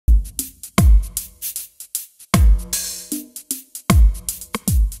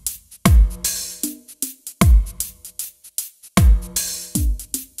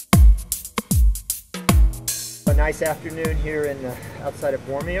nice afternoon here in outside of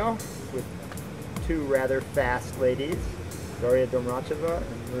Bormio with two rather fast ladies, Darya Domracheva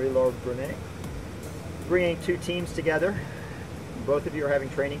and Laure Brunet, bringing two teams together. Both of you are having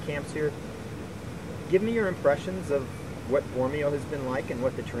training camps here. Give me your impressions of what Bormio has been like and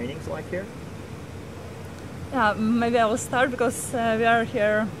what the training's like here. Yeah, maybe I will start because we are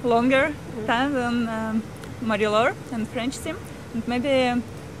here longer time than Laure and French team, and maybe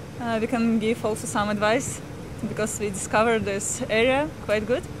we can give also some advice because we discovered this area quite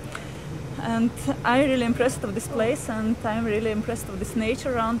good. And I'm really impressed of this place, and I'm really impressed of this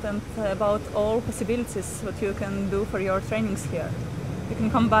nature around and about all possibilities what you can do for your trainings here. You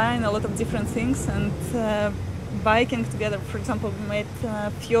can combine a lot of different things, and biking together, for example, we made a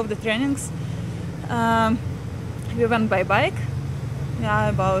few of the trainings. We went by bike, yeah,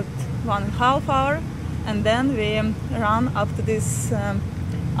 about 1.5 hours, and then we ran up to this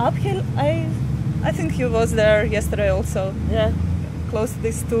uphill. I think you was there yesterday also. Yeah. Close to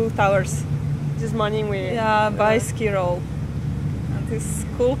these two towers. This morning we... Yeah, by ski roll. And this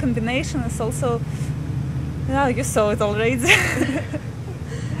cool combination is also... Yeah, you saw it already.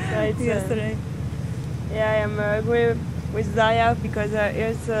 Right, yesterday. Yeah, I am agree with Darya because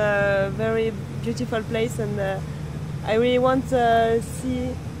it's a very beautiful place, and I really want to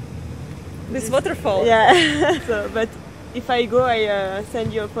see this waterfall. Yeah. So, but if I go, I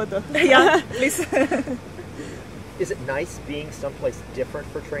send you a photo. Yeah, please. Is it nice being someplace different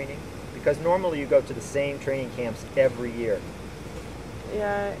for training? Because normally you go to the same training camps every year.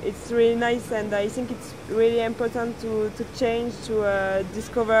 Yeah, it's really nice, and I think it's really important to change, to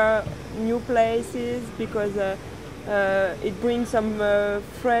discover new places, because it brings some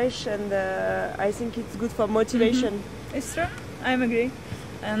fresh, and I think it's good for motivation. Mm-hmm. It's true, I agree.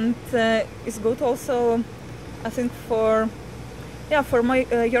 And it's good also, I think, for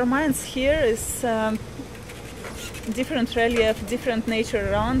your minds here is different relief, different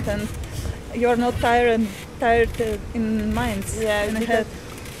nature around, and you're not tired in minds. Yeah, in the head.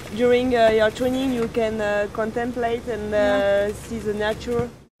 During your training you can contemplate and see the nature.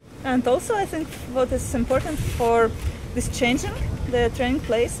 And also I think what is important for this changing the training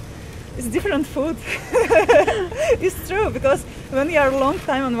place is different food. It's true, because when you are a long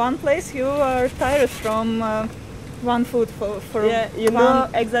time in one place you are tired from one food for yeah, you know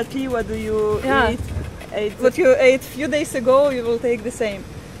exactly what do you eat. What you ate a few days ago you will take the same.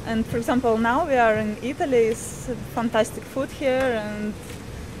 And for example, now we are in Italy, it's fantastic food here, and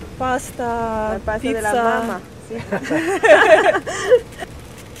pasta, pizza. De la mama.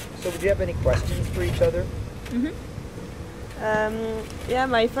 So would you have any questions for each other? Mm-hmm. Yeah,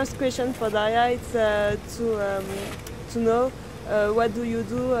 my first question for Darya is to know what do you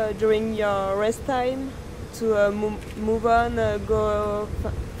do during your rest time to move on,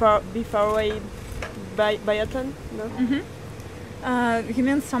 be far away biathlon? No? Mm-hmm. You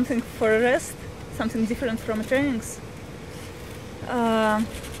mean something for a rest, something different from trainings?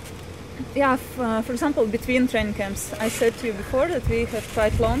 Yeah, for example, between training camps, I said to you before that we have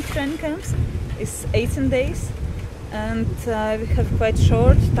quite long training camps. It's 18 days, and we have quite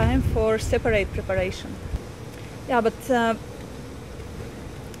short time for separate preparation. Yeah, but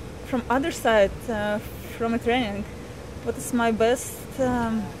from other side, from a training, what is my best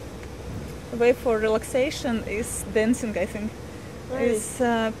way for relaxation is dancing, I think. Really? It's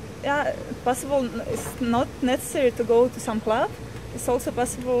yeah, possible. It's not necessary to go to some club. It's also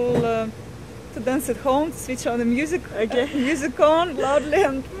possible to dance at home, to switch on the music, music on loudly,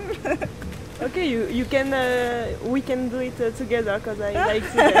 and okay, you can. We can do it together because I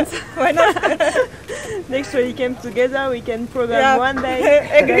like to dance. Why not? Next training camp together, we can program one day.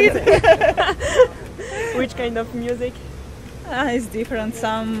 Agreed. Which kind of music? It's different.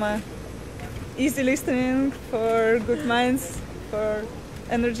 Some easy listening for good minds. For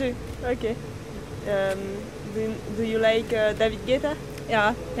energy. Okay. Do you like David Guetta?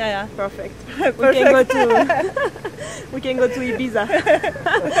 Yeah. Perfect. Perfect. We can go to Ibiza.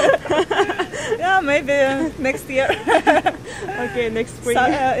 Yeah, maybe next year. Okay, next spring.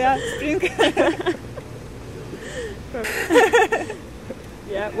 Yeah, spring.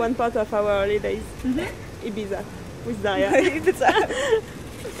 Yeah, one part of our holidays. Mm-hmm. Ibiza with Darya. Ibiza.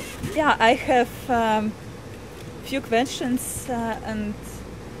 Yeah, I have few questions, and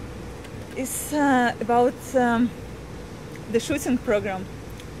it's about the shooting program.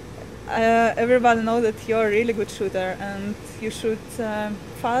 Everybody knows that you're a really good shooter, and you shoot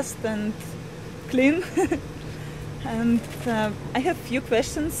fast and clean. And I have few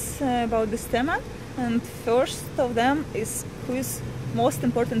questions about this theme, and first of them is, who is most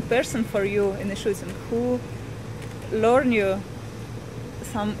important person for you in the shooting? Who learn you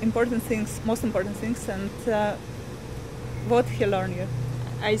some important things, most important things, and what he learned you?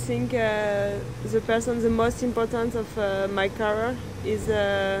 I think the person the most important of my career is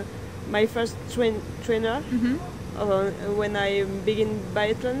my first trainer when I begin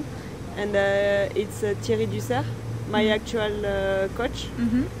biathlon, and it's Thierry Dussert, my actual coach.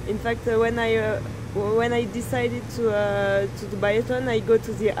 In fact, when I decided to do biathlon, I go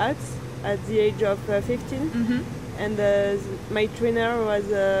to the Alps at the age of 15, and my trainer was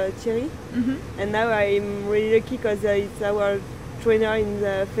Thierry, and now I'm really lucky because it's our trainer in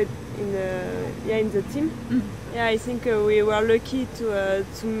the team. Yeah, I think we were lucky to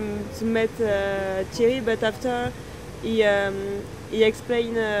meet Thierry, but after he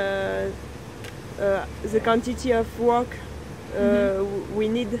explained the quantity of work we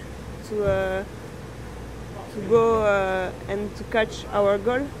need to go and to catch our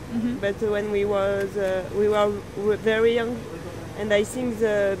goal. But when we were very young, and I think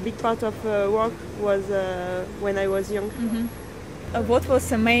the big part of work was when I was young. What was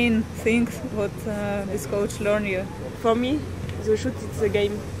the main thing what this coach learned you? For me, the shoot is a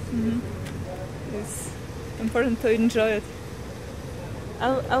game. It's important to enjoy it.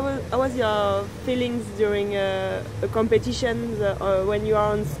 How was your feelings during a competition when you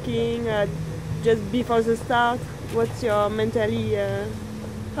are on skiing just before the start? What's your mentally?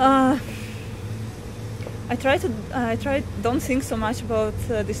 I don't think so much about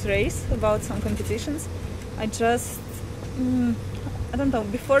this race, about some competitions. I just I don't know,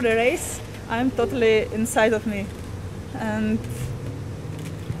 before the race I'm totally inside of me, and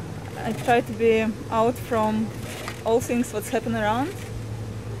I try to be out from all things what's happening around.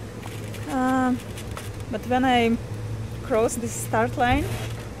 But when I cross this start line,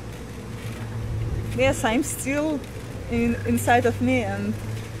 yes, I'm still inside of me,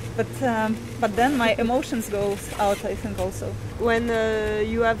 but then my emotions go out, I think, also. When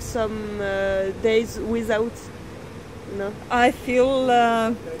you have some days without, I feel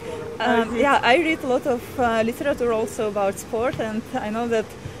yeah, I read a lot of literature also about sport, and I know that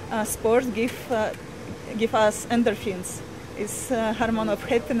sport give us endorphins. It's hormone of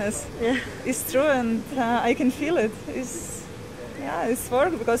happiness. Yeah. It's true, and I can feel it. It's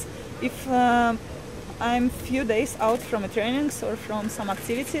work, because if I'm few days out from a trainings or from some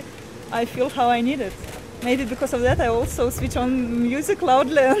activity, I feel how I need it. Maybe because of that I also switch on music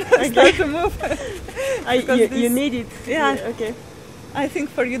loudly and start to move. You need it. Yeah. Okay. I think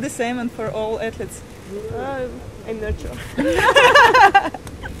for you the same, and for all athletes. I'm not sure.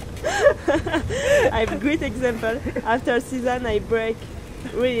 I have a great example. After a season, I break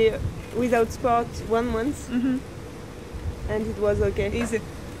really without sport 1 month, and it was okay. Easy.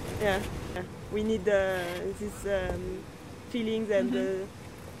 Yeah. We need these feelings and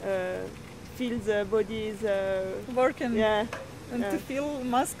feel the body is working. Yeah. And to feel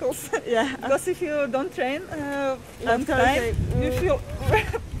muscles. Yeah. Because if you don't train long After time, you feel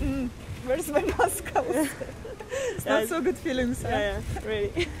where's my muscles? It's not so good feelings. Yeah,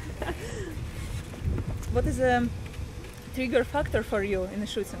 really. What is a trigger factor for you in the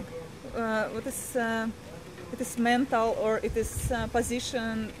shooting? What is it is mental, or it is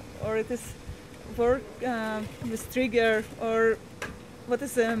position, or it is work with trigger, or what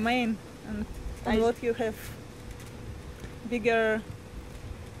is the main, and on what you have bigger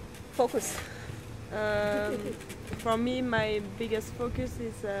focus? For me, my biggest focus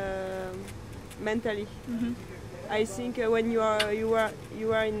is mentally. I think when you are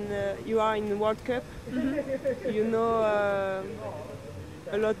in the World Cup, you know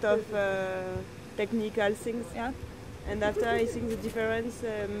a lot of technical things. Yeah. And after, I think the difference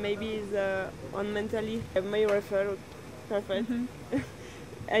maybe is on mentally. My rifle, perfect.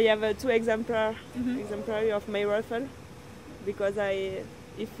 I have 2 exemplary of my rifle, because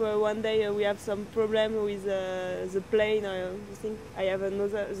if one day we have some problem with the plane or something, I have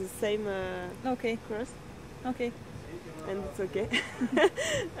the same Okay. cross. Okay. And it's okay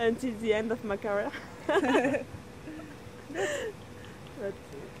until the end of my career.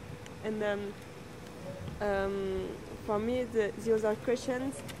 For me, the other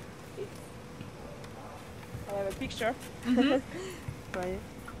questions, I have a picture. Right.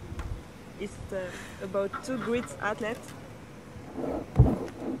 It's about 2 great athletes.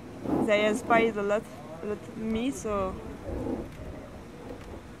 They inspired a lot me, so.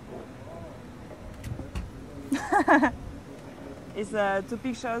 It's 2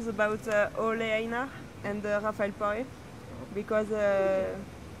 pictures about Ole Einar and Raphael Poirier, because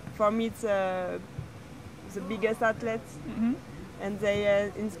for me it's the biggest athletes, and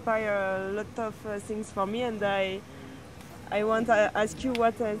they inspire a lot of things for me, and I want to ask you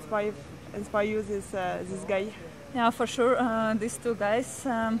what inspire you this guy. Yeah, for sure. These 2 guys,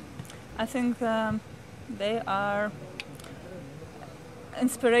 I think they are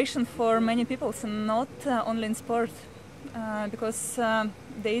inspiration for many people, and not only in sport, because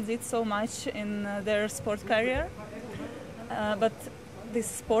they did so much in their sport career. But this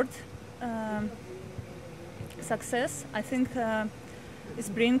sport success, I think, is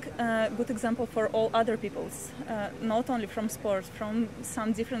bring a good example for all other peoples, not only from sport, from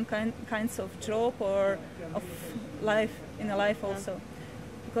some different kinds of job or of life, in a life also.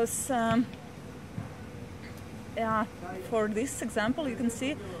 Because for this example you can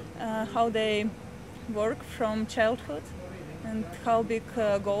see how they work from childhood and how big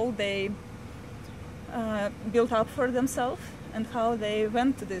goal they built up for themselves and how they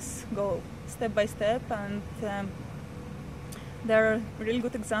went to this goal step by step, and they're a really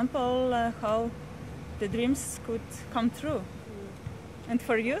good example how the dreams could come true. And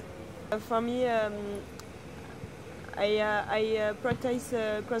for you? For me, I practice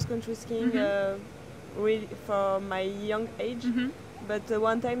cross-country skiing really for my young age, but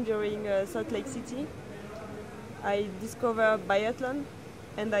one time during Salt Lake City I discovered biathlon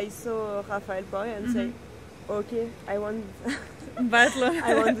and I saw Rafael Boy and say, okay, I want biathlon.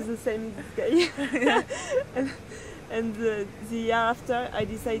 I want to do the same guy. and the year after I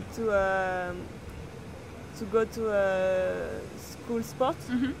decided to go to school sport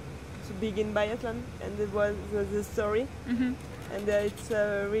to begin biathlon, and it was the story. And it's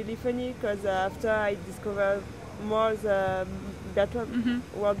really funny because after I discovered more the biathlon,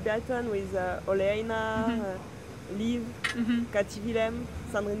 world biathlon with Oleina, Liv, Cathy Willem,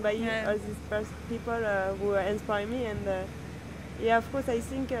 Sandrine Bailly, all these people who inspire me. And yeah, of course, I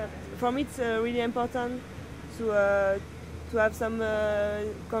think for me it's really important to have some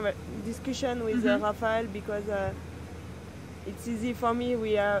discussion with Rafael, because it's easy for me.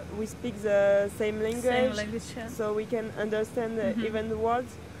 We speak the same language, so we can understand even the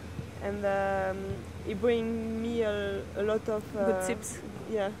words, and it brings me a lot of good tips.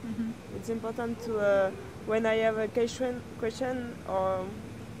 Yeah, it's important to when I have a question or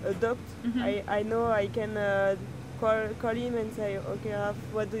a doubt, I know I can call him and say, okay, Raf,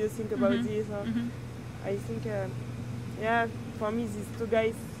 what do you think about this? Or I think, yeah, for me these two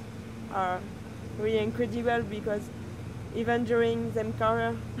guys are really incredible, because even during their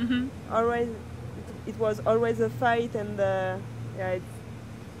career, always it was always a fight, and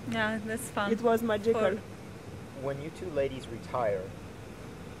yeah, that's fun. It was magical. When you two ladies retire,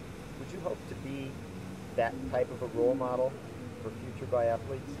 would you hope to be that type of a role model for future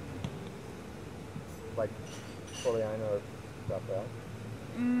biathletes, like Oleina or Rafael?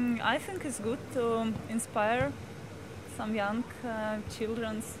 I think it's good to inspire some young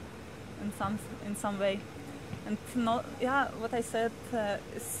children in some way. And not, what I said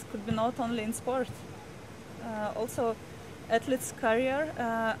could be not only in sport. Also, athletes' career,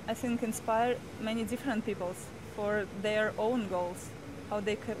 I think, inspire many different people for their own goals, how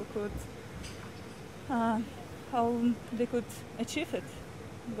they could achieve it,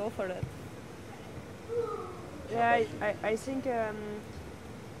 go for that. Yeah, I think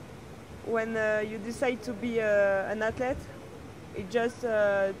when you decide to be an athlete, it's just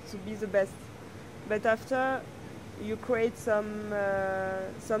to be the best. But after, you create some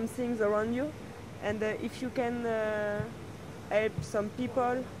things around you, and if you can help some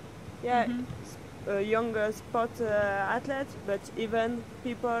people, young sport athletes, but even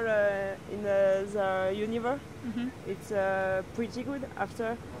people in the universe, it's pretty good.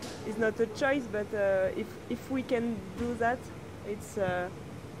 After, it's not a choice, but if we can do that, it's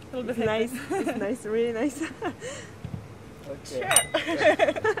nice. It's nice, really nice. Okay.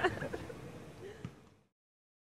 Sure.